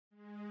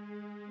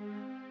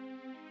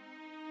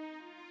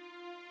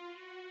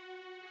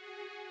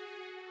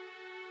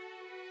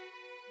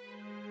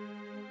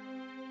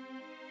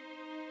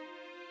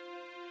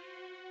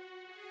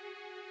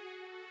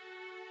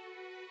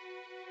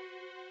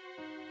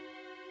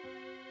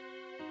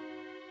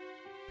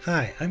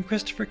Hi, I'm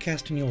Christopher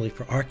Castagnoli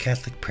for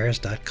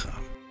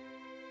OurCatholicPrayers.com.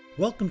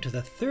 Welcome to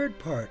the third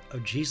part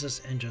of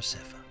Jesus and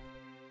Josefa,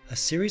 a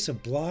series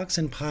of blogs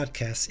and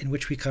podcasts in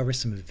which we cover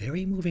some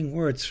very moving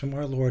words from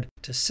our Lord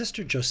to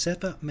Sister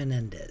Josefa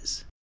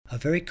Menendez, a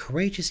very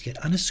courageous yet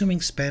unassuming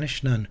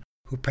Spanish nun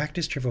who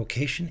practiced her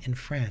vocation in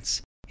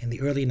France in the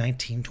early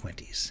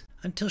 1920s,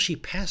 until she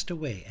passed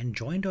away and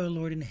joined our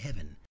Lord in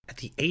heaven at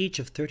the age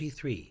of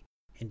 33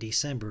 in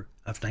December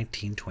of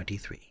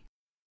 1923.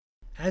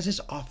 As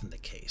is often the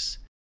case,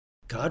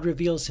 God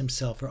reveals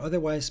himself or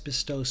otherwise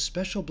bestows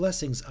special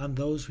blessings on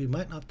those we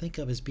might not think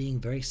of as being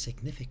very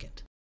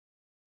significant.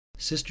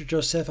 Sister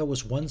Josefa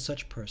was one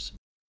such person.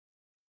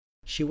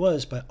 She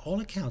was, by all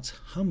accounts,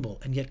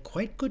 humble and yet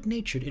quite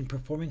good-natured in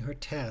performing her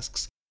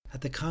tasks at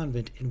the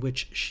convent in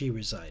which she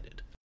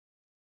resided.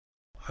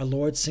 Our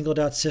Lord singled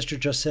out Sister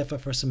Josefa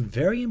for some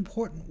very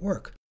important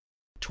work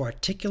to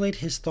articulate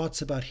his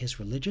thoughts about his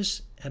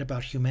religious and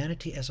about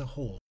humanity as a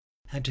whole,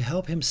 and to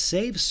help him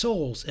save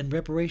souls in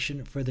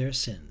reparation for their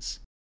sins.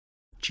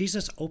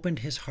 Jesus opened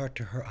his heart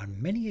to her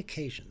on many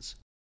occasions.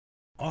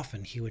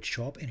 Often he would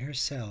show up in her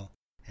cell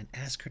and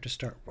ask her to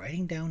start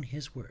writing down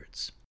his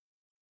words.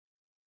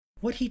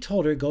 What he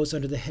told her goes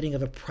under the heading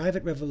of a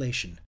private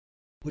revelation,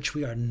 which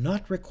we are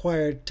not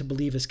required to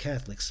believe as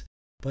Catholics,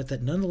 but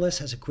that nonetheless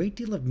has a great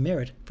deal of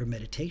merit for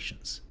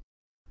meditations.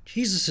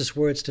 Jesus'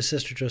 words to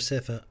Sister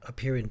Josefa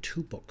appear in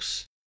two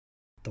books,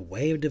 The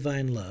Way of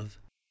Divine Love,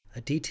 a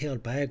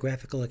detailed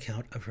biographical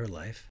account of her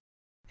life,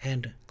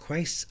 and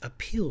Christ's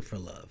Appeal for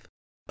Love,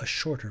 a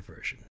shorter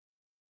version.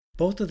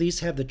 Both of these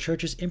have the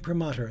Church's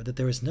imprimatur that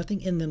there is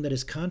nothing in them that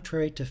is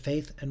contrary to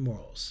faith and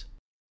morals.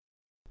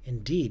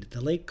 Indeed,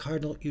 the late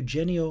Cardinal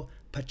Eugenio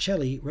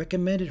Pacelli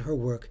recommended her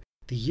work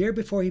the year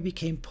before he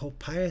became Pope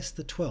Pius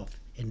XII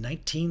in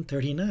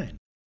 1939.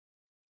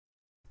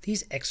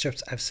 These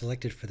excerpts I've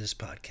selected for this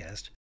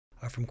podcast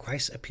are from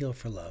Christ's Appeal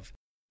for Love,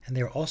 and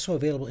they are also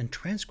available in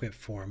transcript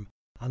form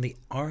on the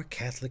Our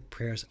Catholic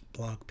Prayers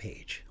blog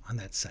page on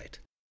that site.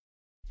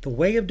 The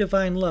Way of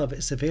Divine Love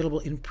is available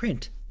in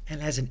print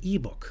and as an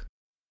ebook.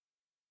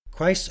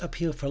 Christ's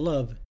Appeal for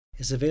Love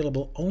is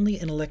available only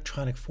in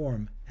electronic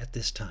form at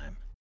this time.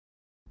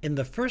 In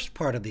the first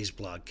part of these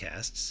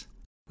blogcasts,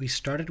 we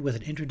started with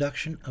an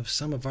introduction of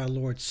some of our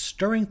Lord's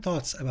stirring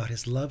thoughts about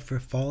his love for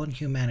fallen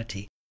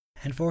humanity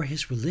and for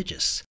his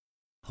religious,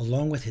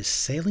 along with his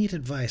salient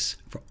advice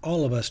for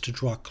all of us to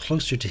draw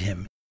closer to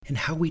him in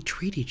how we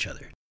treat each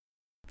other,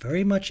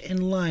 very much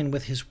in line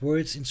with his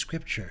words in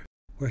Scripture,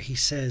 where he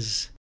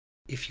says,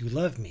 "If you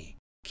love me,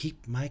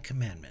 keep my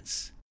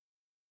commandments."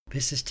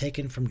 This is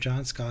taken from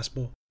John's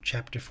Gospel,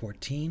 chapter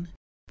 14,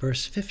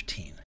 verse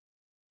 15.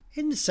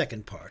 In the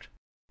second part,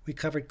 we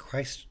covered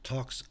Christ's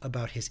talks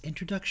about his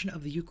introduction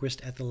of the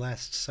Eucharist at the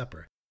Last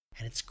Supper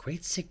and its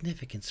great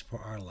significance for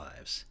our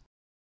lives.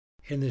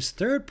 In this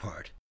third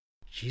part,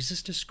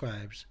 Jesus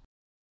describes,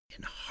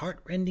 in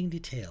heart-rending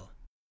detail,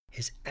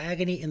 his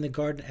agony in the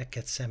garden at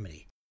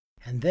Gethsemane,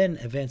 and then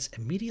events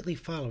immediately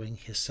following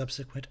his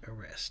subsequent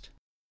arrest.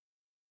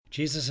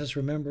 Jesus'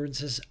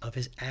 remembrances of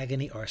his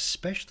agony are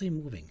especially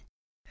moving,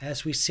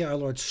 as we see our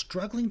Lord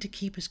struggling to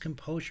keep his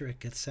composure at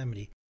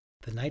Gethsemane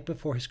the night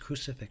before his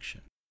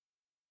crucifixion.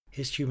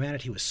 His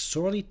humanity was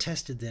sorely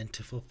tested then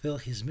to fulfill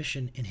his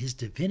mission in his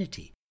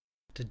divinity,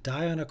 to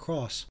die on a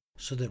cross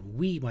so that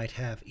we might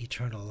have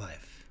eternal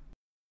life.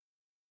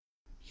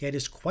 Yet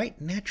his quite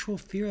natural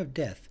fear of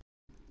death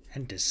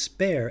and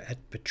despair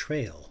at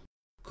betrayal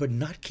could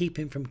not keep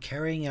him from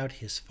carrying out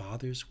his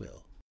Father's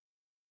will.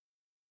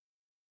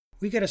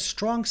 We get a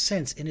strong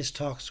sense in his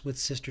talks with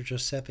Sister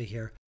Josefa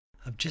here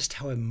of just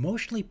how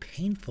emotionally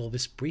painful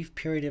this brief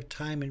period of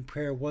time in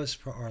prayer was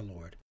for our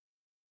Lord.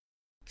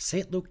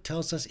 St. Luke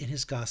tells us in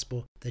his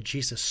Gospel that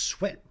Jesus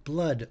sweat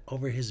blood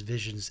over his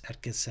visions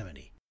at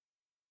Gethsemane.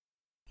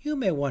 You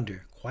may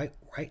wonder, quite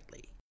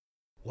rightly,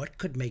 what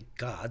could make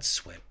God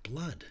sweat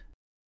blood?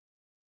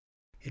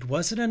 It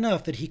wasn't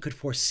enough that he could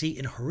foresee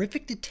in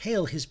horrific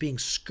detail his being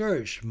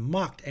scourged,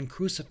 mocked, and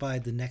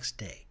crucified the next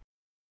day.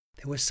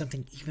 There was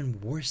something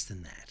even worse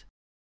than that.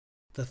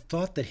 The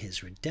thought that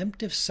his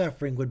redemptive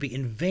suffering would be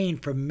in vain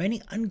for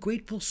many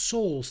ungrateful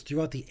souls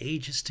throughout the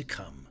ages to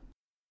come.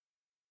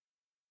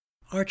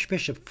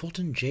 Archbishop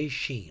Fulton J.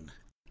 Sheen,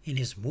 in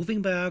his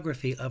moving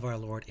biography of our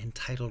Lord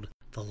entitled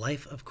The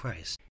Life of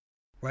Christ,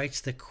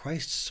 writes that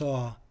Christ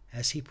saw,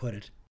 as he put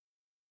it,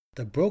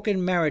 the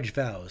broken marriage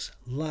vows,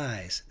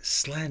 lies,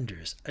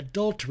 slanders,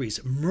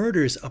 adulteries,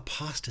 murders,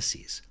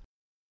 apostasies.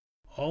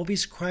 All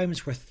these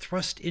crimes were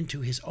thrust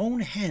into his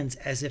own hands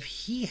as if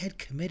he had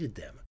committed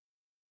them.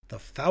 The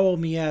foul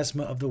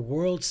miasma of the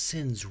world's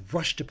sins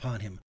rushed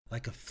upon him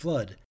like a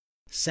flood,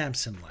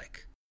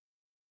 Samson-like.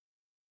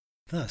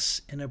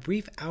 Thus, in a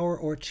brief hour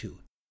or two,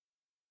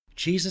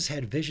 Jesus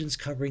had visions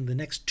covering the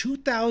next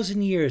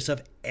 2,000 years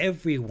of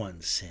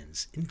everyone's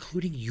sins,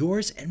 including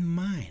yours and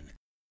mine.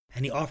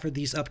 And he offered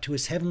these up to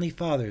his heavenly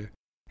Father,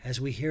 as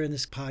we hear in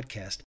this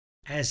podcast,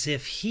 as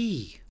if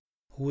he,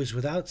 who was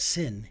without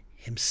sin,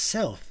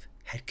 himself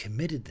had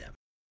committed them.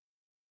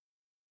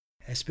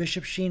 As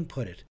Bishop Sheen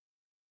put it,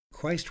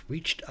 Christ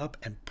reached up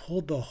and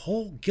pulled the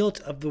whole guilt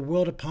of the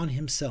world upon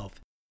himself,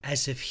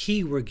 as if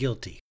he were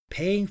guilty,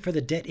 paying for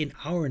the debt in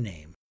our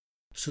name,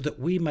 so that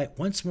we might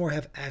once more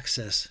have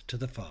access to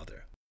the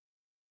Father.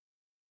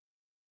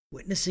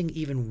 Witnessing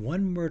even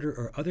one murder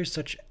or other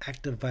such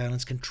act of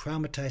violence can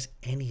traumatize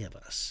any of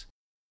us.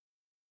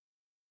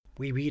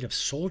 We read of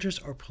soldiers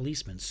or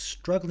policemen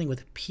struggling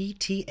with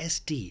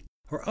PTSD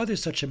or other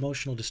such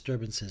emotional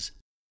disturbances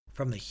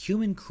from the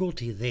human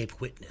cruelty they've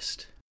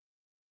witnessed.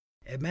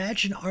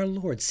 Imagine our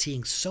Lord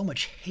seeing so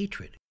much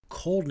hatred,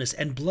 coldness,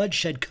 and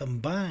bloodshed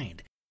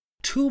combined,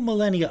 2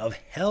 millennia of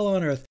hell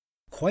on earth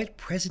quite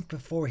present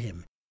before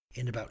him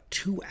in about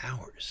 2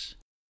 hours.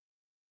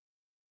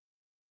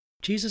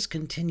 Jesus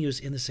continues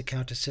in this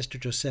account to Sister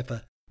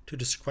Josefa to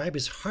describe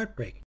his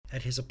heartbreak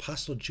at his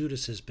apostle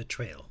Judas's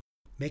betrayal,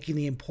 making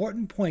the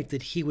important point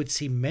that he would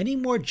see many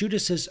more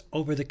Judases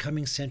over the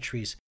coming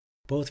centuries,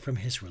 both from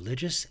his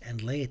religious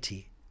and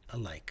laity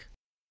alike.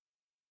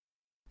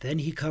 Then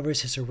he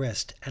covers his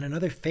arrest and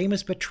another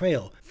famous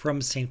betrayal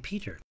from St.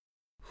 Peter,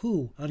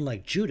 who,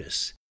 unlike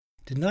Judas,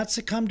 did not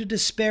succumb to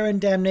despair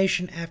and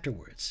damnation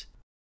afterwards.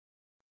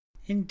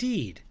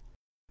 Indeed,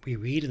 we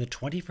read in the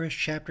 21st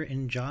chapter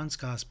in John's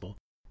Gospel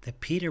that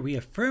Peter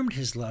reaffirmed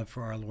his love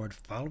for our Lord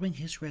following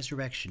his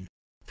resurrection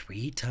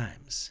 3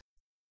 times.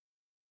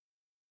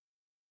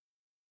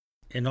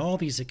 In all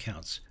these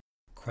accounts,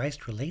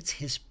 Christ relates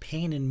his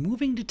pain in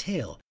moving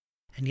detail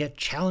and yet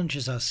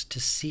challenges us to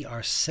see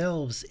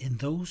ourselves in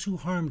those who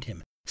harmed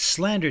him,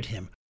 slandered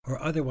him, or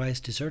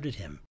otherwise deserted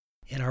him,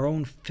 in our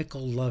own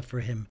fickle love for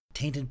him,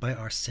 tainted by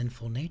our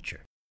sinful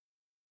nature.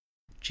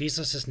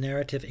 Jesus'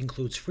 narrative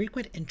includes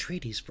frequent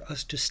entreaties for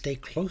us to stay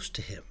close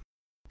to him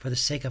for the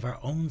sake of our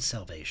own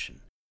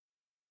salvation.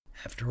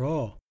 After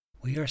all,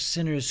 we are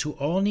sinners who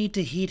all need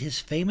to heed his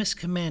famous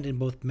command in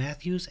both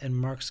Matthew's and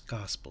Mark's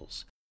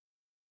Gospels.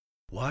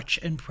 Watch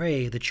and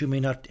pray that you may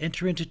not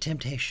enter into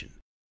temptation.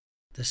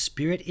 The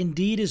spirit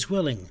indeed is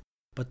willing,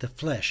 but the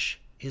flesh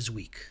is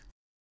weak.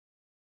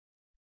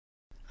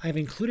 I have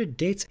included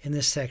dates in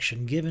this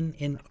section given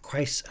in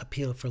Christ's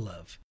appeal for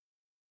love.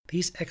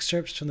 These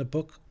excerpts from the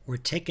book were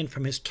taken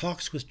from his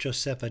talks with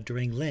Josefa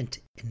during Lent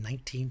in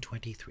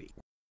 1923.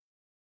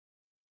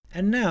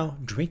 And now,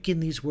 drink in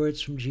these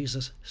words from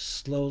Jesus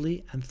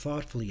slowly and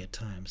thoughtfully at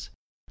times.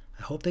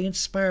 I hope they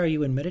inspire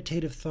you in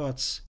meditative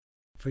thoughts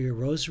for your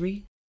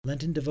rosary,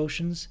 Lenten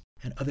devotions,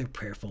 and other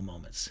prayerful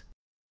moments.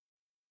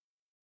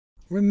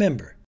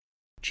 Remember,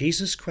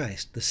 Jesus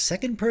Christ, the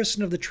second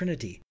person of the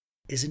Trinity,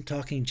 isn't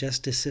talking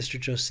just to Sister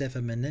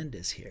Josefa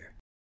Menendez here.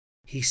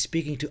 He's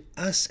speaking to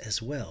us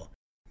as well,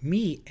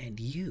 me and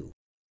you.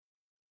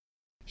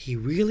 He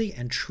really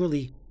and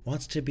truly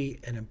wants to be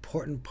an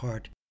important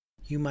part,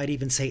 you might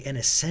even say an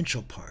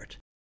essential part,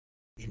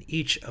 in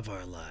each of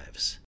our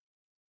lives.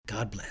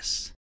 God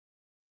bless.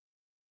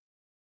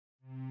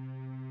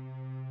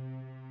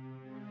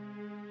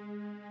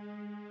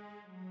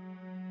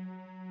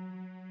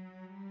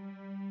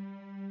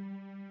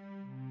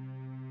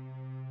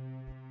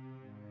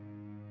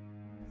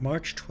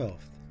 March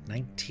 12th,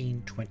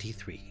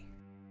 1923.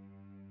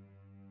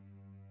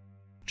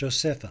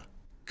 Josefa,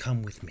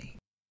 come with me.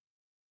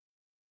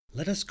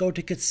 Let us go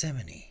to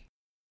Gethsemane,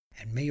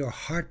 and may your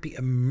heart be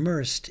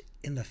immersed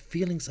in the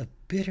feelings of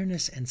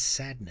bitterness and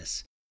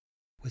sadness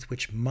with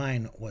which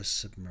mine was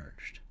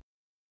submerged.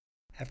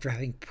 After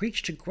having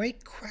preached to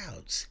great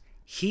crowds,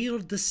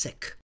 healed the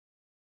sick,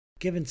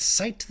 given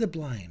sight to the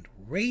blind,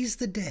 raised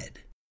the dead,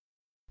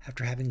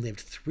 after having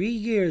lived 3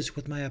 years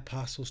with my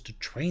apostles to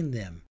train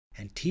them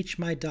and teach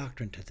my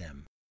doctrine to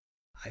them,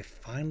 I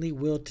finally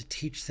willed to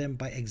teach them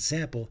by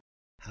example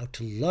how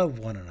to love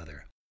one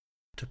another,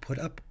 to put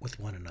up with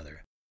one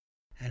another,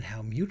 and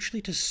how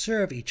mutually to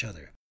serve each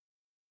other.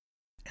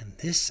 And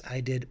this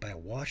I did by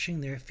washing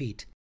their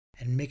feet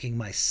and making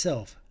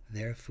myself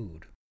their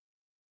food.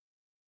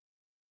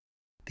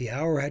 The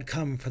hour had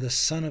come for the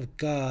Son of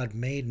God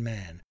made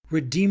man,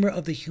 Redeemer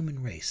of the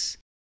human race,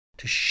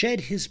 to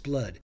shed his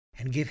blood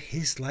and give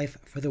his life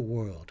for the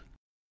world.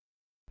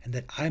 And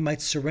that I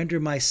might surrender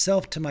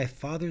myself to my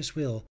Father's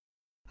will,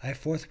 I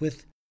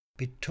forthwith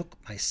betook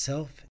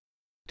myself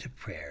to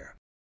prayer.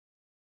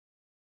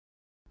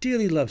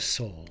 Dearly loved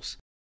souls,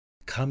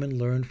 come and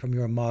learn from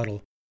your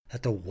model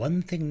that the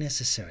one thing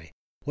necessary,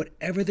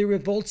 whatever the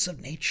revolts of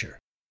nature,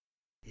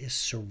 is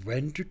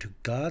surrender to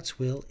God's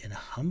will in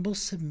humble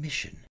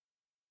submission,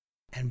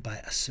 and by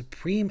a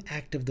supreme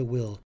act of the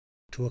will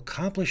to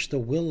accomplish the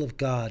will of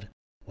God,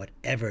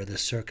 whatever the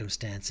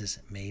circumstances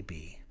may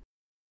be.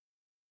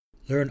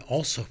 Learn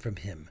also from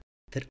him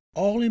that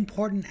all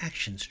important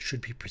actions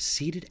should be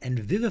preceded and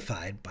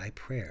vivified by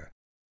prayer,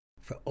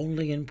 for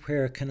only in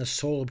prayer can a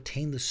soul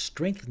obtain the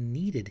strength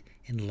needed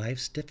in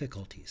life's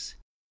difficulties.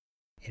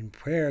 In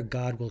prayer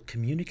God will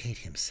communicate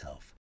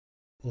himself,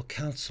 will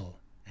counsel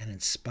and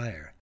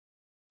inspire,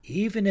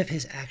 even if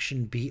his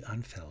action be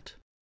unfelt.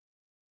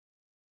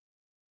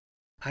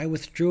 I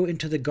withdrew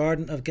into the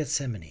Garden of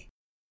Gethsemane,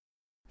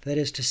 that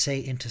is to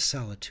say, into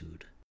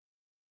solitude.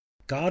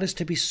 God is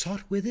to be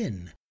sought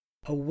within,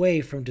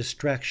 away from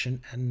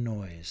distraction and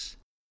noise.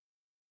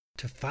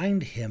 To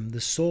find him,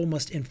 the soul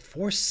must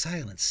enforce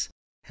silence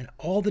and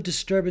all the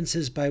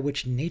disturbances by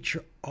which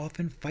nature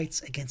often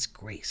fights against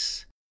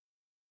grace,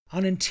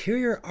 on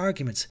interior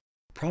arguments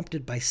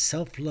prompted by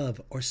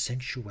self-love or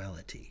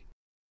sensuality.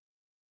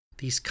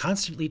 These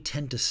constantly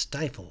tend to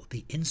stifle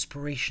the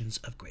inspirations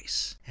of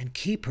grace and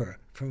keep her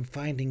from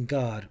finding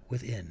God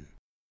within.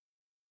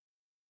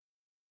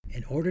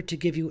 In order to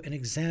give you an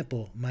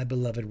example, my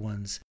beloved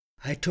ones,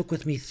 I took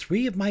with me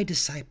 3 of my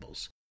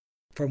disciples,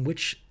 from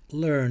which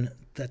learn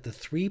that the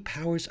 3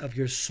 powers of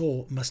your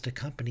soul must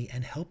accompany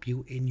and help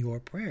you in your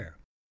prayer.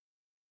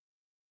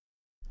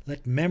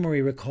 Let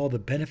memory recall the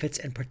benefits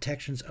and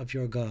protections of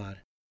your God,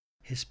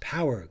 his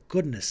power,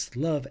 goodness,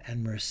 love,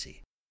 and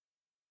mercy.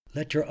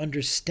 Let your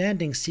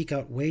understanding seek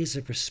out ways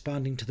of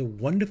responding to the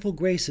wonderful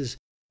graces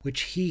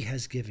which he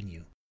has given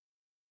you.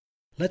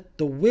 Let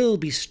the will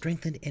be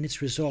strengthened in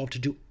its resolve to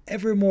do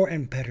ever more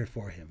and better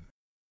for him.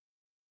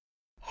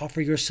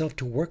 Offer yourself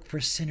to work for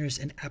sinners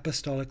in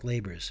apostolic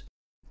labors,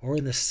 or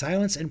in the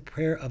silence and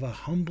prayer of a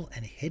humble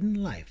and hidden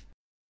life.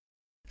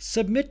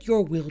 Submit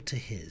your will to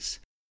his,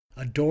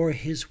 adore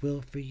his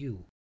will for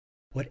you,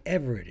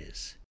 whatever it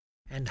is,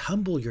 and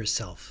humble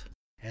yourself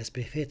as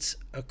befits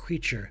a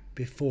creature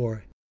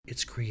before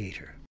its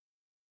Creator.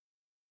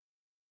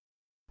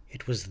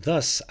 It was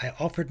thus I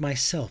offered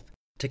myself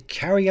to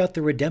carry out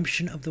the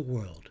redemption of the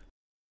world.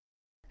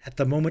 At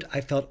the moment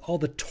I felt all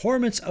the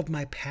torments of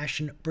my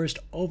passion burst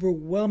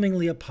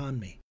overwhelmingly upon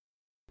me,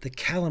 the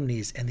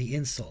calumnies and the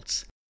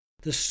insults,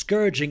 the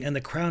scourging and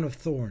the crown of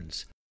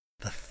thorns,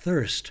 the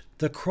thirst,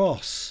 the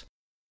cross.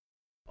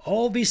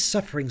 All these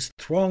sufferings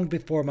thronged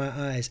before my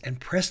eyes and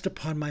pressed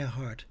upon my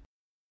heart,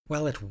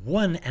 while at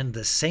one and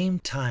the same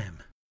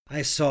time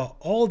I saw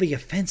all the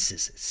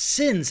offenses,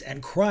 sins,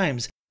 and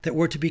crimes that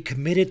were to be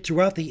committed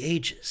throughout the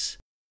ages.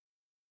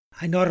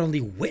 I not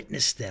only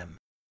witnessed them,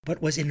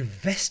 but was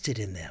invested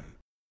in them,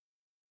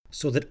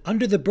 so that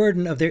under the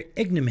burden of their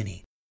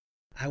ignominy,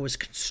 I was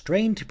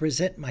constrained to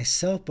present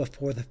myself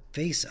before the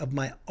face of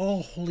my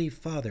all-holy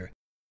Father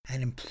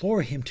and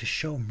implore him to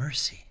show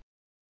mercy.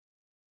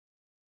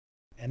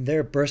 And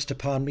there burst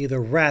upon me the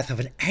wrath of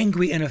an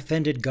angry and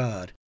offended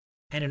God,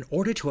 and in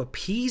order to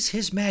appease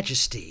his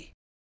majesty,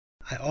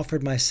 I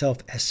offered myself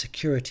as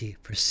security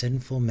for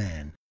sinful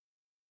man.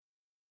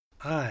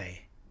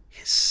 I,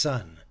 his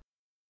son,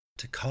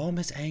 to calm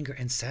his anger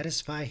and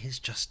satisfy his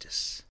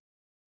justice.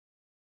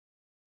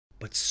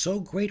 But so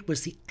great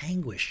was the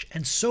anguish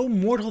and so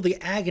mortal the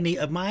agony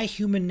of my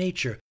human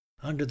nature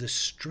under the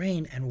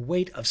strain and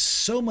weight of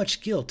so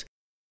much guilt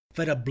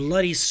that a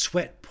bloody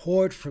sweat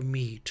poured from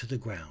me to the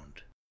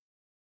ground.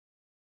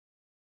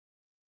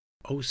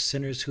 O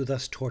sinners who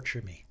thus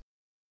torture me,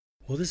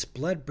 will this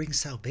blood bring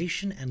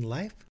salvation and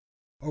life,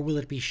 or will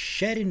it be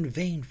shed in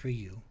vain for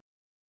you?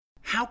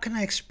 How can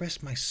I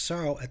express my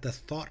sorrow at the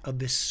thought of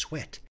this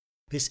sweat,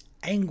 this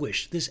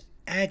anguish, this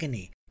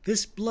agony,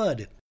 this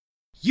blood,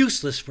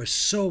 useless for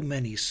so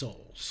many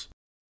souls?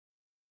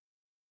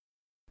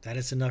 That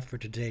is enough for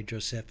today,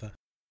 Josefa.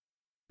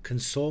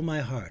 Console my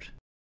heart.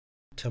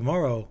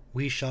 Tomorrow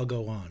we shall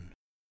go on.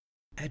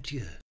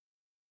 Adieu.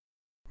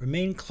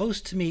 Remain close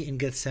to me in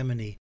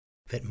Gethsemane,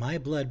 that my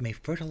blood may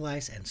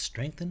fertilize and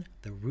strengthen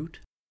the root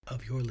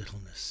of your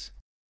littleness.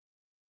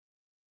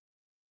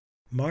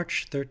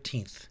 March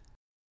 13th,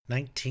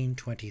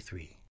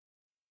 1923.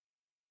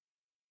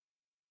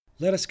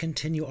 Let us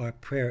continue our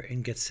prayer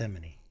in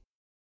Gethsemane.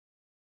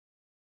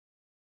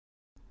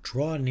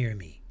 Draw near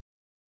me,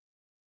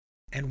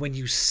 and when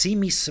you see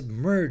me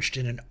submerged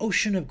in an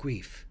ocean of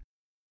grief,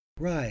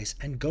 rise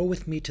and go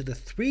with me to the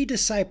 3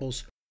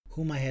 disciples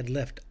whom I had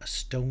left a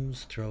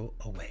stone's throw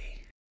away.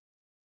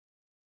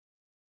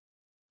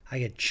 I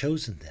had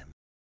chosen them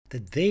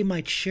that they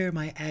might share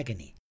my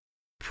agony,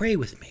 pray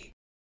with me,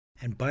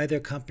 and by their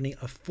company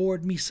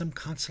afford me some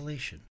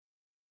consolation.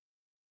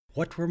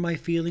 What were my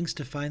feelings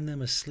to find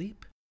them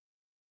asleep?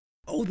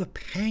 Oh, the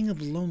pang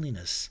of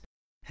loneliness,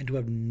 and to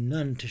have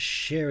none to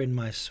share in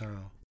my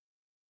sorrow.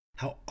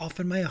 How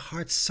often my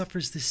heart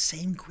suffers this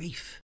same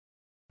grief.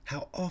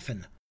 How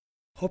often,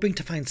 hoping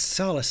to find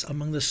solace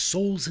among the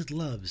souls it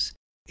loves,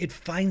 it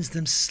finds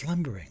them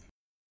slumbering.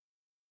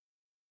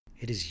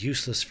 It is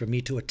useless for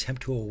me to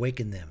attempt to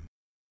awaken them,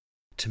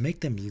 to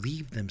make them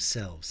leave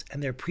themselves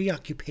and their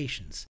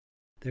preoccupations,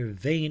 their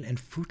vain and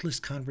fruitless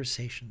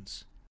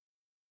conversations.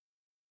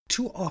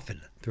 Too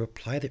often the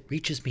reply that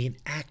reaches me in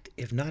act,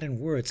 if not in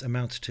words,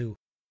 amounts to,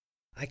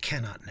 "I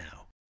cannot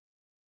now.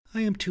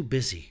 I am too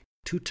busy,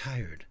 too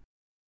tired.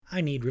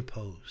 I need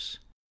repose."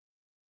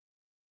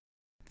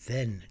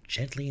 Then,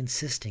 gently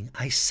insisting,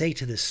 I say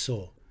to this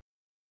soul,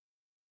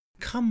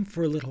 "Come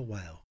for a little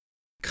while.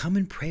 Come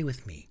and pray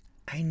with me.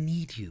 I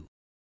need you.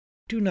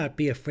 Do not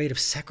be afraid of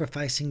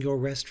sacrificing your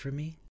rest for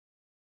me.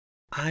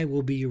 I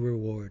will be your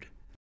reward."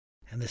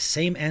 And the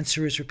same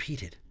answer is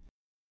repeated.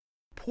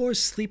 Poor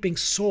sleeping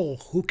soul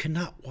who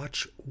cannot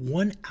watch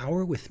 1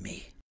 hour with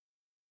me.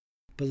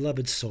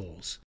 Beloved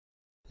souls,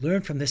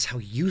 learn from this how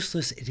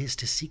useless it is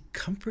to seek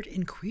comfort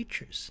in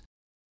creatures,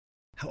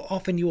 how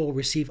often you will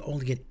receive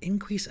only an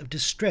increase of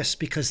distress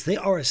because they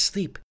are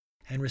asleep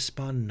and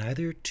respond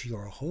neither to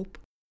your hope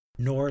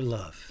nor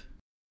love.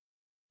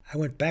 I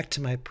went back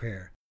to my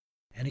prayer,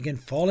 and again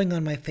falling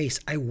on my face,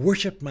 I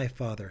worshipped my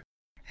Father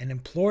and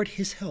implored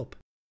his help.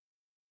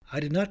 I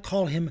did not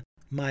call him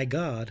my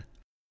God,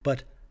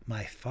 but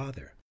my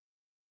Father.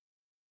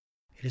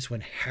 It is when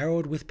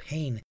harrowed with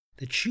pain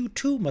that you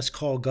too must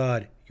call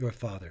God your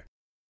Father.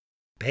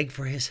 Beg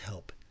for his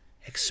help.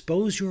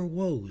 Expose your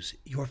woes,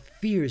 your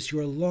fears,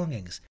 your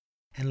longings,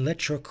 and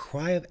let your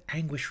cry of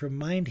anguish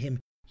remind him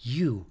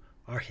you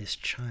are his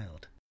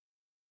child.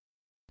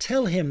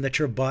 Tell him that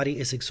your body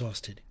is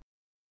exhausted,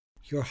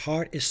 your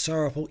heart is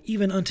sorrowful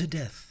even unto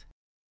death,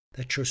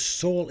 that your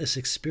soul is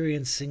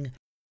experiencing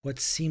what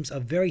seems a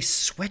very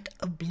sweat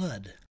of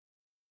blood.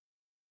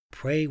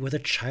 Pray with a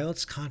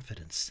child's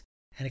confidence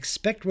and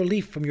expect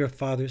relief from your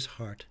Father's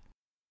heart.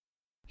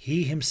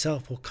 He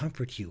himself will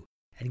comfort you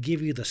and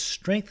give you the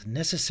strength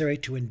necessary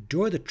to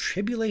endure the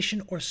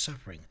tribulation or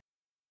suffering,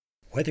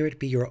 whether it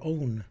be your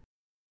own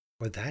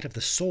or that of the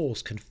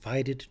souls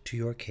confided to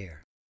your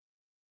care.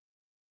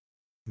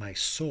 My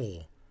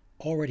soul,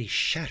 already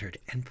shattered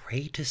and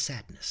prey to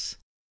sadness,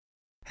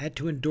 had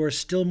to endure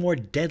still more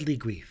deadly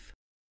grief,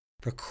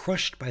 for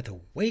crushed by the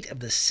weight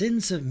of the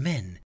sins of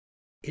men,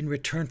 in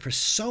return for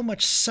so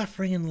much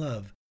suffering and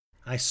love,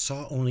 I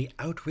saw only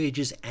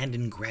outrages and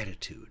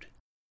ingratitude.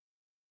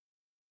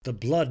 The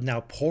blood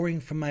now pouring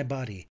from my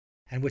body,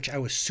 and which I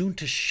was soon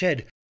to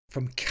shed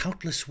from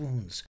countless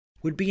wounds,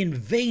 would be in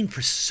vain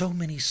for so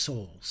many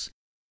souls.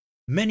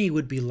 Many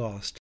would be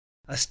lost,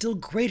 a still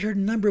greater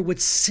number would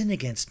sin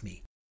against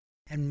me,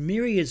 and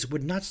myriads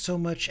would not so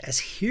much as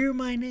hear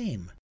my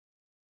name.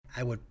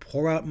 I would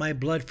pour out my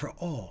blood for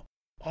all,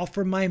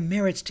 offer my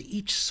merits to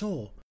each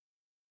soul,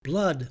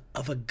 blood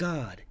of a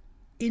God,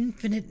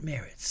 infinite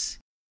merits,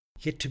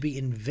 yet to be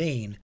in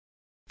vain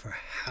for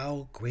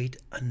how great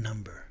a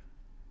number.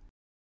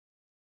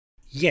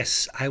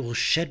 Yes, I will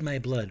shed my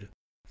blood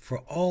for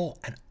all,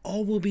 and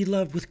all will be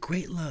loved with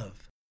great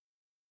love.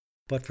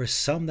 But for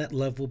some that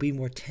love will be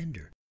more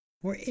tender,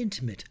 more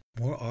intimate,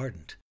 more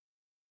ardent.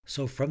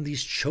 So from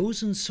these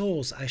chosen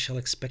souls I shall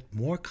expect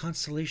more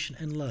consolation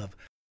and love,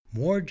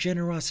 more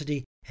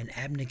generosity and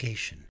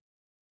abnegation.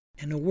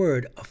 In a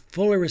word, a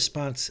fuller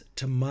response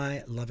to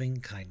my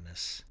loving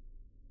kindness.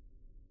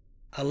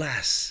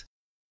 Alas,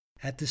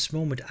 at this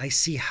moment I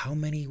see how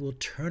many will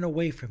turn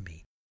away from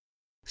me.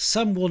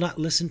 Some will not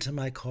listen to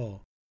my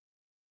call.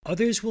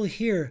 Others will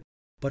hear,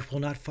 but will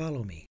not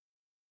follow me.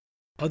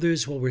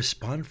 Others will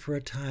respond for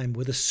a time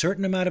with a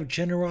certain amount of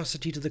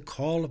generosity to the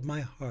call of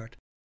my heart,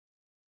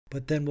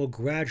 but then will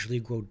gradually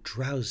grow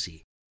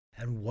drowsy,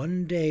 and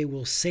one day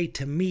will say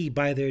to me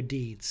by their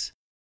deeds,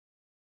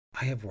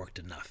 I have worked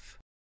enough.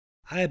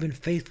 I have been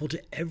faithful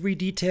to every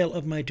detail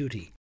of my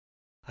duty.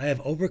 I have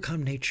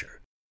overcome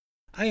nature.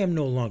 I am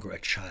no longer a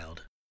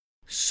child.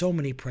 So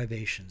many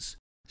privations,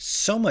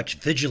 so much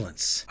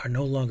vigilance are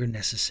no longer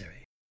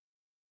necessary.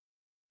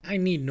 I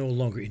need no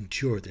longer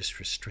endure this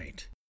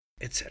restraint,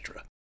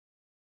 etc.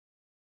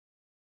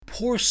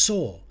 Poor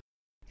soul,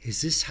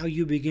 is this how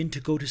you begin to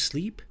go to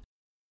sleep?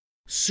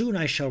 Soon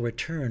I shall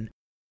return,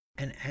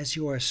 and as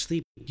you are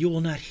asleep, you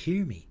will not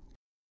hear me.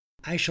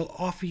 I shall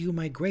offer you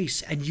my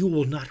grace, and you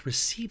will not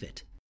receive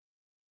it.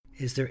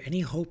 Is there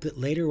any hope that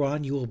later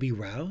on you will be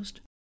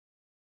roused?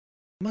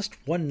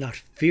 Must one not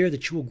fear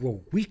that you will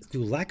grow weak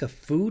through lack of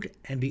food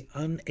and be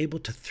unable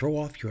to throw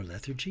off your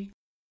lethargy?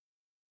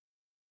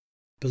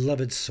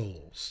 Beloved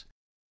souls,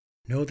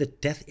 know that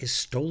death is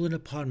stolen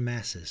upon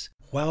masses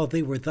while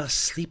they were thus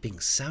sleeping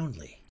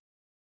soundly.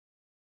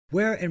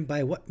 Where and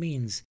by what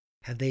means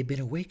have they been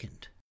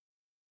awakened?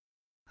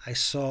 I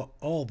saw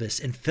all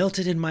this and felt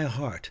it in my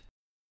heart.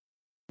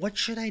 What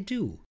should I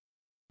do?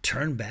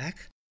 Turn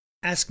back?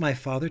 Ask my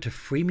Father to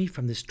free me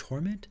from this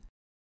torment?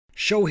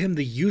 Show him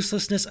the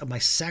uselessness of my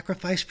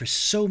sacrifice for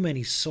so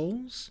many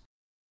souls?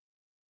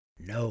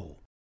 No.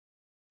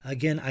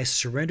 Again I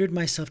surrendered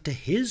myself to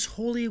his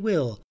holy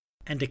will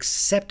and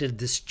accepted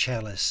this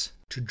chalice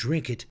to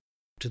drink it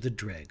to the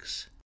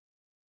dregs.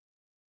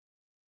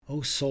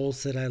 O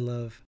souls that I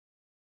love,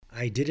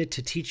 I did it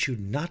to teach you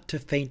not to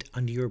faint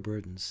under your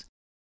burdens.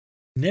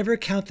 Never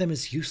count them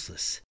as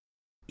useless,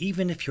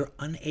 even if you're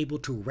unable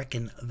to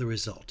reckon the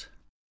result.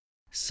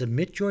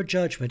 Submit your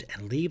judgment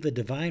and leave the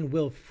divine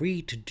will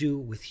free to do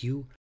with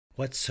you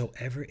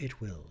whatsoever it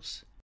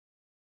wills.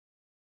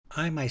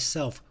 I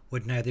myself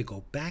would neither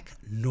go back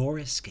nor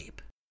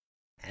escape,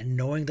 and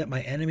knowing that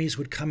my enemies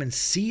would come and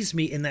seize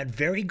me in that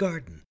very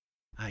garden,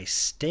 I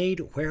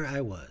stayed where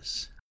I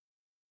was.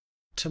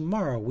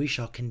 Tomorrow we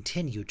shall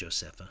continue,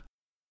 Josefa.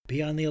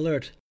 Be on the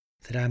alert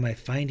that I might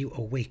find you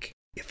awake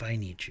if I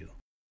need you.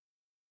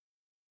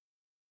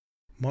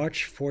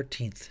 March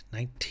 14th,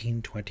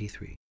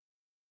 1923.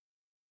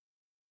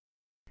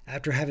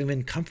 After having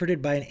been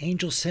comforted by an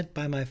angel sent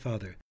by my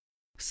father,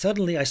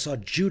 suddenly I saw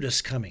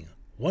Judas coming,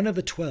 one of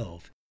the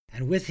 12,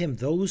 and with him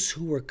those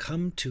who were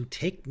come to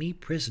take me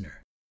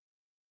prisoner.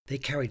 They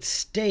carried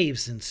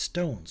staves and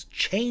stones,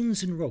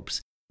 chains and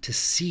ropes, to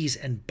seize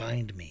and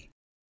bind me.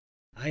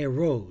 I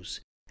arose,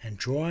 and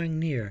drawing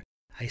near,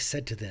 I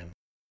said to them,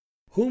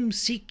 Whom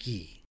seek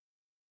ye?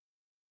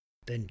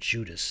 Then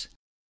Judas,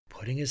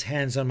 putting his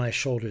hands on my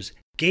shoulders,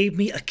 gave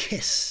me a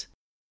kiss.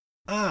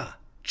 Ah,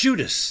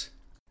 Judas,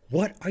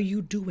 what are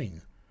you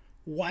doing?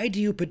 Why do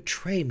you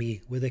betray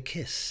me with a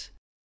kiss?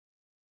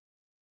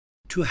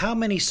 To how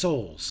many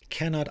souls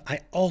cannot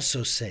I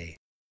also say,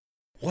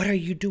 What are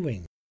you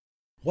doing?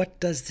 What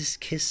does this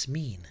kiss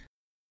mean?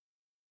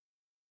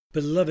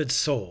 Beloved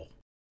soul,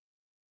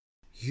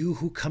 you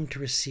who come to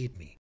receive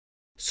me,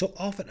 so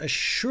often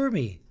assure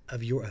me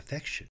of your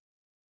affection,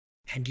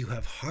 and you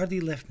have hardly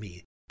left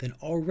me than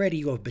already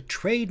you have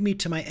betrayed me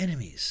to my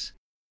enemies.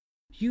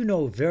 You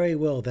know very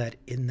well that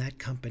in that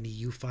company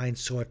you find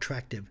so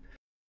attractive,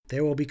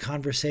 there will be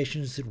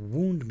conversations that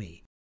wound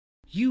me.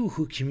 You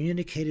who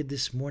communicated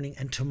this morning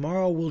and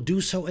tomorrow will do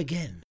so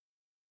again.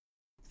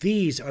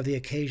 These are the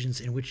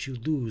occasions in which you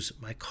lose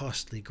my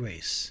costly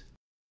grace.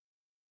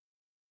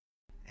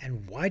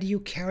 And why do you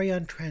carry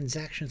on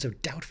transactions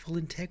of doubtful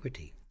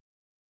integrity?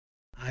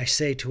 I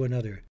say to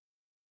another,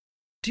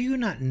 Do you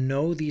not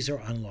know these are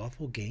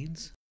unlawful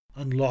gains?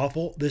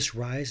 Unlawful this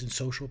rise in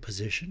social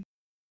position?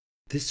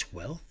 This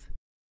wealth?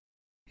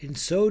 In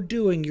so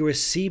doing you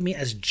receive me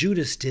as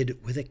Judas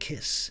did with a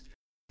kiss,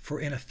 for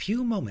in a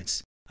few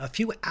moments, a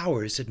few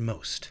hours at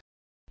most,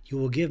 you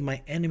will give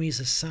my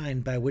enemies a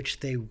sign by which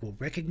they will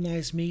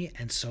recognize me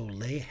and so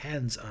lay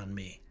hands on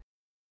me.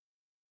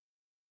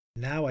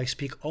 Now I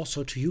speak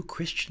also to you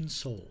Christian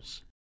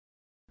souls.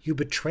 You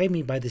betray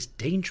me by this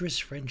dangerous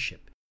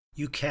friendship.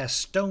 You cast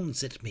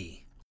stones at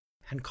me,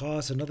 and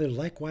cause another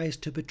likewise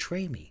to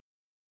betray me.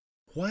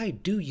 Why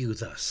do you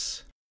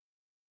thus?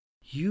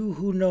 You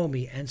who know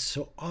me and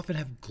so often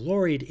have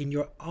gloried in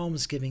your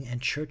almsgiving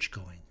and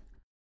church-going.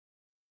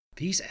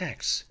 These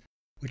acts,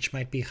 which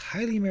might be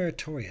highly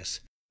meritorious,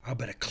 are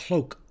but a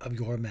cloak of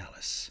your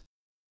malice.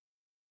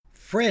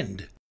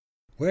 Friend,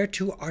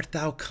 whereto art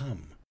thou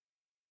come?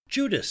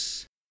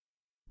 Judas,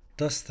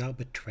 dost thou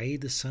betray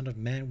the Son of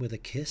Man with a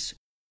kiss,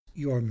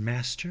 your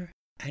Master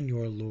and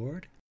your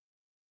Lord?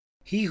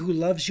 He who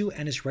loves you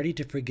and is ready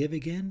to forgive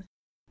again,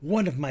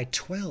 one of my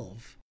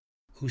 12,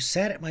 who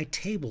sat at my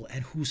table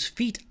and whose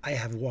feet I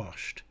have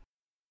washed.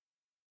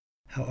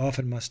 How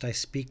often must I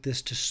speak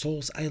this to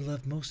souls I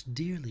love most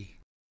dearly?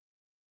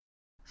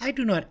 I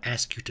do not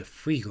ask you to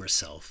free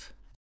yourself,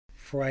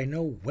 for I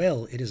know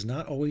well it is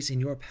not always in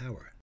your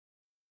power.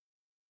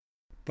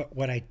 But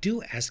what I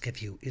do ask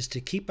of you is to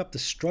keep up the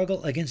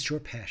struggle against your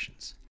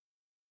passions.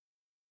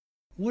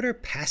 What are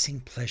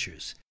passing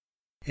pleasures,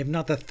 if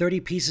not the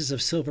 30 pieces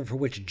of silver for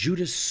which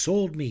Judas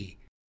sold me?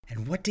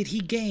 And what did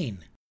he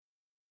gain?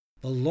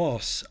 The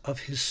loss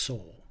of his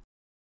soul.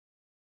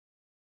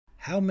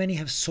 How many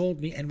have sold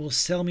me and will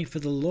sell me for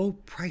the low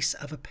price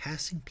of a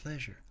passing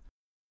pleasure?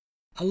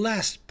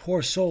 Alas,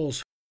 poor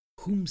souls,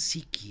 whom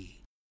seek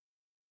ye?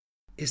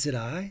 Is it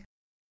I,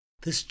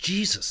 this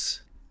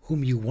Jesus,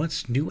 whom you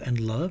once knew and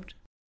loved?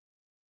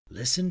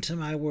 Listen to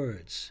my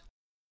words.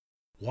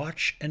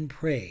 Watch and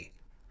pray.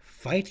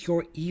 Fight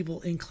your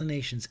evil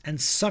inclinations and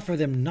suffer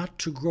them not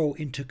to grow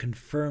into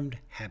confirmed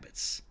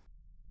habits.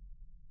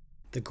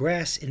 The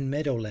grass in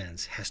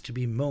meadowlands has to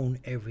be mown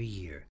every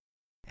year,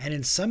 and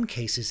in some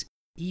cases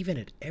even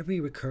at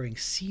every recurring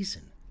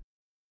season.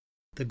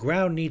 The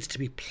ground needs to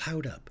be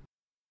plowed up,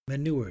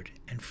 manured,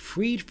 and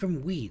freed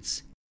from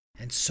weeds,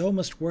 and so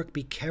must work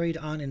be carried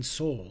on in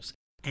souls,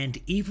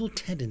 and evil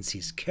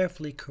tendencies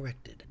carefully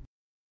corrected.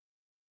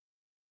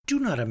 Do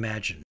not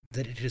imagine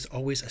that it is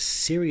always a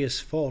serious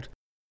fault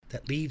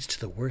that leads to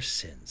the worst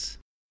sins.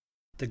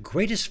 The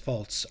greatest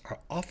faults are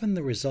often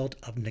the result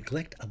of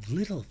neglect of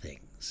little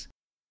things.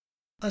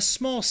 A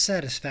small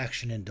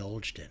satisfaction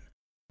indulged in,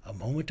 a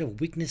moment of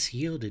weakness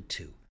yielded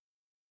to,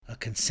 a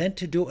consent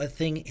to do a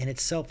thing in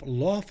itself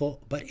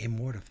lawful but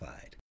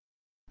immortified,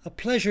 a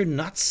pleasure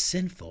not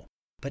sinful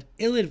but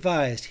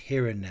ill-advised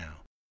here and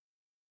now.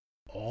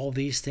 All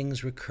these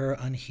things recur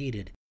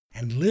unheeded,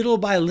 and little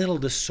by little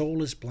the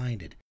soul is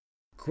blinded.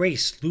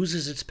 Grace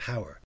loses its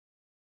power.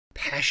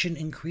 Passion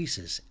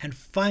increases, and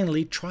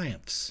finally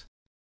triumphs.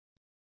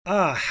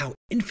 Ah, how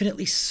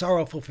infinitely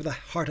sorrowful for the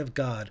heart of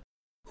God,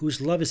 whose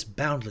love is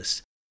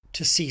boundless,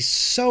 to see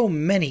so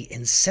many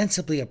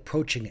insensibly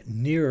approaching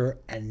nearer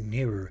and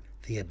nearer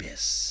the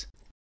abyss.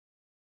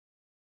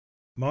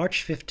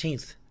 March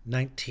 15th,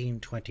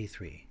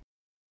 1923.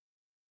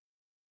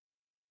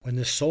 When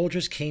the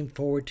soldiers came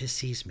forward to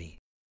seize me,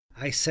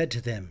 I said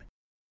to them,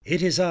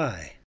 It is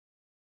I.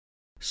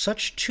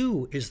 Such,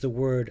 too, is the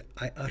word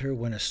I utter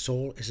when a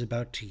soul is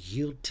about to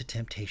yield to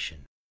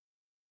temptation.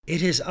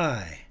 It is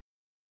I.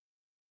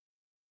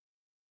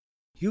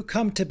 You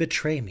come to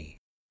betray me,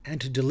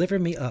 and to deliver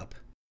me up.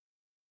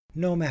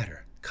 No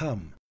matter,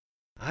 come.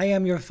 I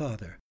am your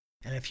father,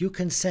 and if you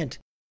consent,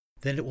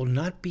 then it will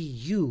not be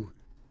you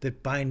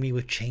that bind me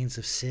with chains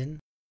of sin,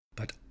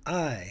 but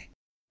I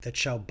that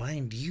shall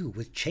bind you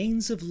with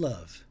chains of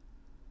love.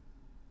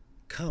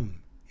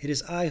 Come, it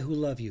is I who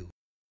love you.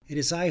 It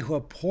is I who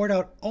have poured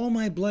out all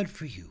my blood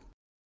for you.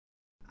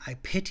 I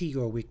pity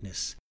your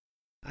weakness.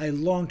 I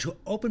long to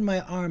open my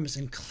arms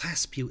and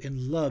clasp you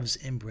in love's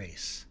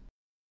embrace.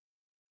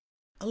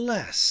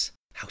 Alas,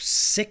 how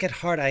sick at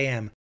heart I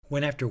am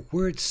when after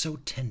words so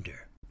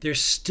tender, there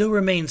still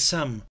remain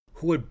some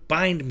who would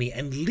bind me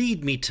and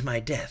lead me to my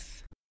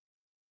death.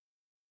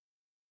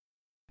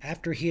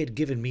 After he had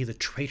given me the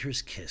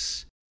traitor's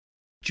kiss,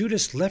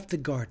 Judas left the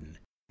garden,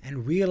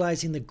 and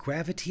realizing the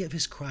gravity of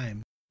his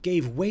crime,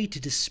 gave way to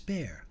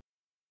despair.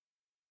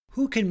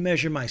 Who can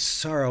measure my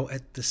sorrow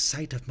at the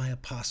sight of my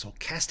apostle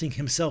casting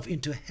himself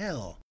into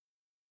hell?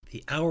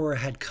 The hour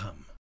had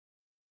come.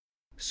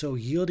 So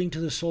yielding to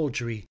the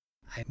soldiery,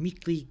 I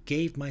meekly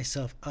gave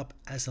myself up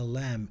as a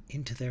lamb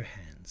into their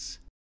hands.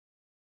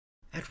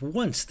 At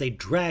once they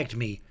dragged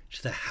me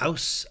to the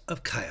house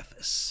of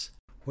Caiaphas,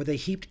 where they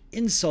heaped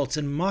insults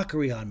and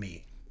mockery on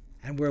me,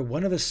 and where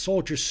one of the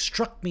soldiers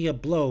struck me a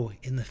blow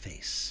in the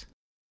face.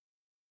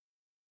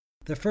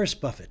 The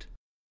first buffet,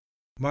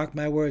 mark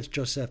my words,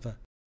 Josefa,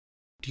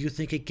 do you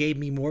think it gave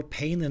me more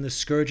pain than the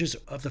scourges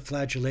of the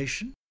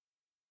flagellation?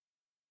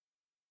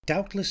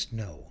 Doubtless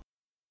no,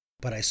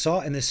 but I saw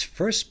in this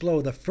first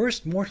blow the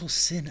first mortal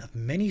sin of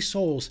many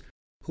souls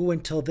who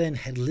until then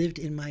had lived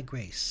in my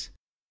grace.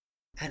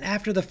 And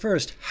after the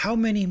first, how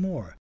many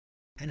more,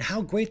 and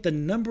how great the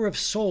number of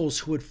souls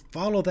who would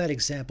follow that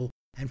example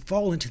and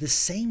fall into the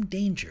same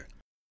danger,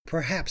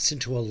 perhaps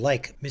into a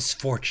like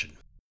misfortune,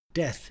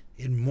 death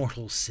in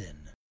mortal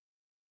sin.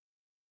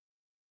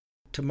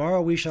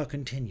 Tomorrow we shall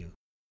continue.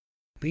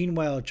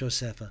 Meanwhile,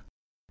 Josefa,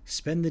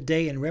 spend the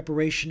day in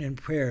reparation and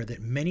prayer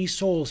that many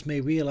souls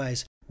may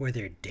realize where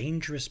their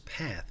dangerous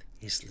path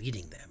is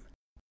leading them.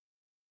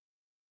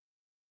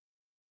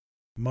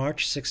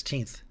 March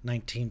 16th,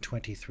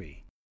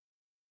 1923.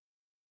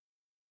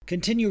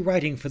 Continue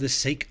writing for the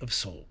sake of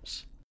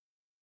souls.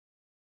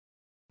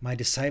 My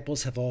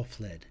disciples have all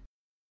fled.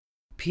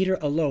 Peter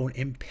alone,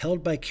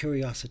 impelled by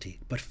curiosity,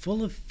 but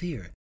full of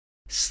fear,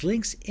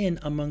 slinks in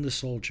among the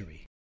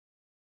soldiery.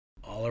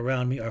 All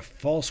around me are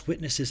false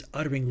witnesses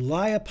uttering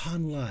lie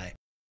upon lie,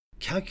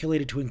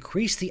 calculated to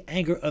increase the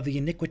anger of the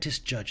iniquitous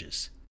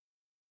judges.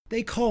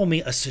 They call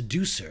me a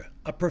seducer,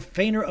 a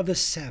profaner of the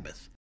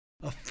Sabbath,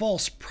 a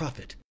false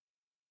prophet,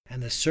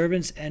 and the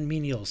servants and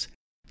menials,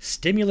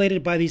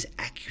 stimulated by these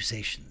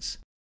accusations,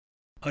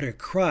 utter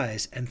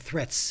cries and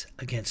threats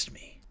against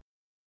me.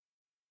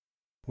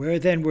 Where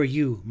then were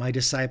you, my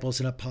disciples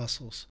and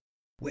apostles,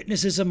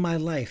 witnesses of my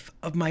life,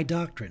 of my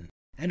doctrine,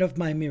 and of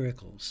my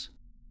miracles?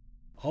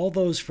 All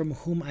those from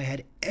whom I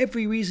had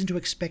every reason to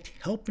expect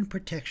help and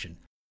protection,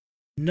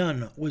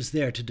 none was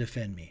there to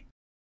defend me.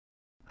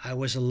 I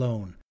was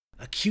alone,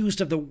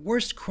 accused of the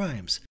worst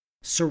crimes,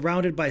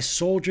 surrounded by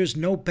soldiers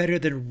no better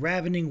than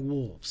ravening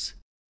wolves.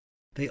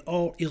 They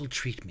all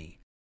ill-treat me.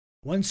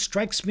 One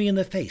strikes me in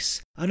the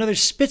face, another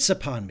spits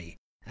upon me,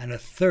 and a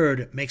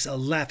third makes a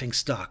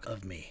laughing-stock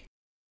of me.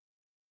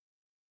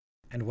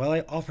 And while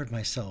I offered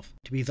myself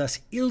to be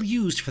thus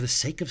ill-used for the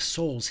sake of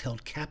souls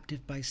held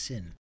captive by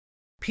sin,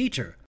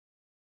 Peter,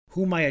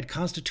 whom I had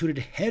constituted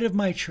head of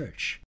my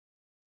church,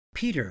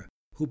 Peter,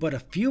 who but a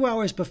few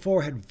hours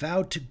before had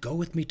vowed to go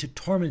with me to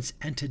torments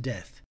and to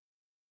death,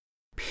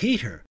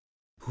 Peter,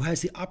 who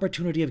has the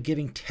opportunity of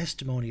giving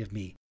testimony of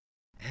me,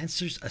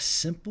 answers a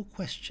simple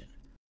question.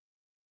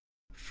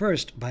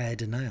 First by a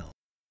denial,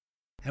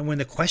 and when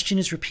the question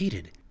is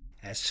repeated,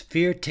 as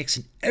fear takes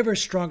an ever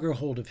stronger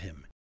hold of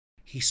him,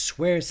 he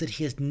swears that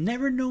he has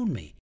never known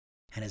me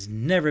and has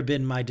never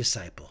been my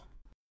disciple.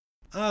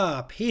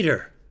 Ah,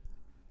 Peter,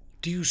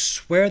 do you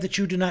swear that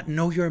you do not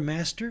know your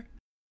master?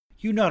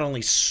 You not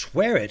only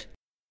swear it,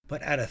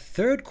 but at a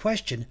third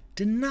question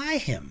deny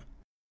him,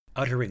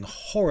 uttering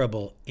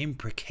horrible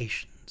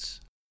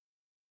imprecations.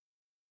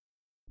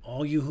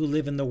 All you who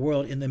live in the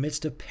world in the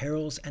midst of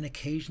perils and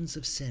occasions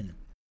of sin,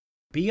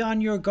 be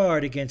on your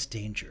guard against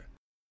danger.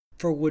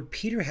 For would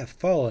Peter have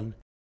fallen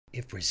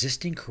if,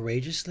 resisting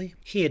courageously,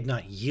 he had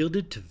not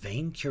yielded to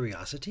vain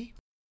curiosity?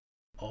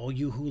 All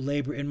you who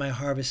labor in my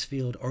harvest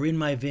field or in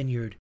my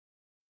vineyard,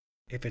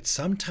 if at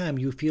some time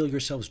you feel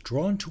yourselves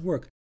drawn to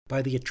work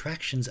by the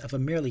attractions of a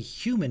merely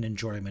human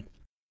enjoyment,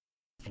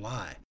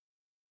 fly.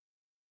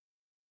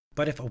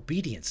 But if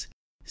obedience,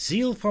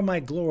 zeal for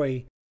my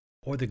glory,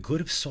 or the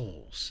good of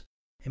souls,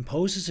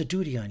 imposes a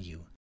duty on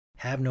you,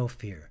 have no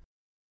fear.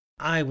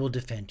 I will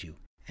defend you,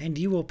 and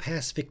you will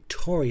pass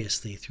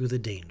victoriously through the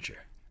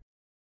danger.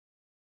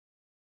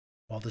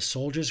 While the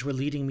soldiers were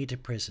leading me to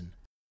prison,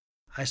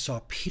 I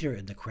saw Peter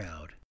in the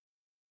crowd,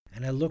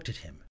 and I looked at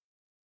him.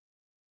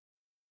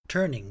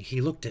 Turning,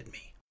 he looked at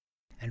me,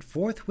 and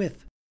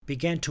forthwith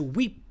began to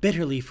weep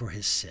bitterly for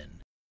his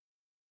sin.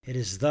 It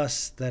is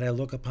thus that I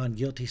look upon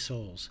guilty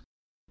souls.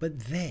 But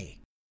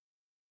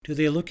do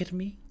they look at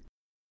me?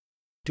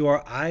 Do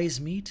our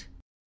eyes meet?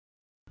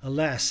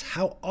 Alas,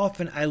 how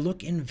often I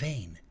look in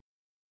vain.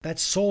 That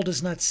soul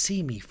does not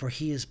see me, for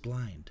he is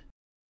blind.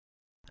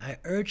 I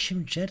urge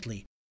him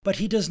gently, but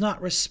he does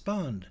not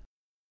respond.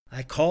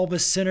 I call the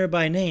sinner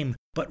by name,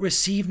 but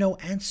receive no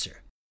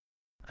answer.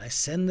 I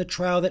send the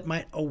trial that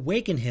might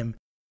awaken him,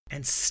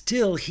 and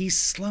still he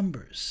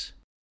slumbers.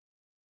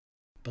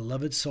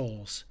 beloved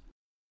souls,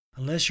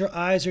 unless your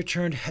eyes are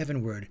turned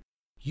heavenward,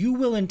 you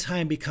will in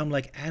time become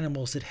like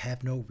animals that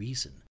have no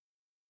reason.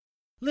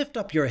 Lift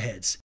up your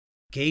heads,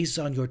 gaze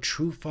on your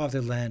true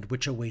fatherland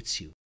which awaits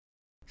you.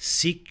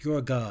 Seek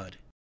your God.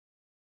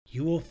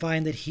 You will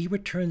find that he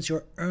returns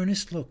your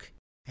earnest look,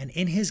 and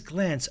in his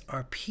glance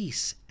are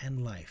peace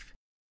and life.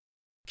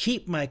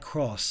 Keep my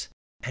cross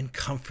and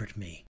comfort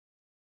me.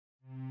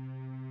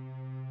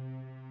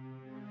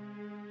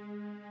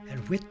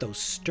 And with those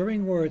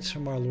stirring words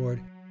from our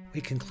Lord,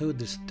 we conclude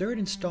this third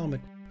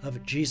installment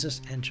of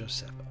Jesus and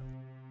Josefa.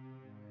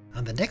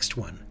 On the next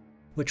one,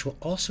 which will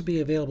also be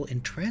available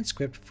in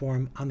transcript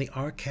form on the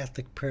Our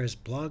Catholic Prayers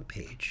blog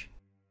page,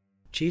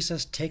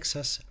 Jesus takes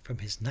us from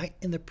his night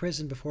in the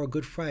prison before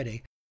Good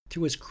Friday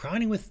through his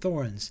crowning with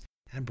thorns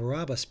and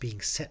Barabbas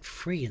being set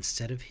free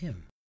instead of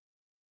him.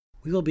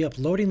 We will be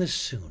uploading this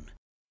soon.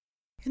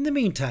 In the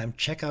meantime,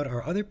 check out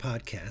our other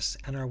podcasts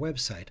and our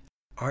website,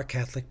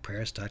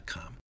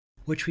 ourcatholicprayers.com,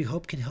 which we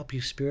hope can help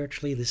you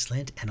spiritually this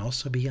Lent and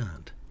also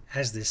beyond,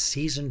 as this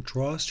season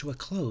draws to a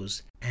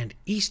close and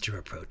Easter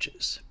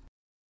approaches.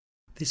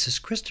 This is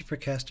Christopher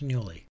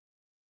Castagnoli.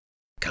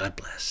 God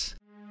bless.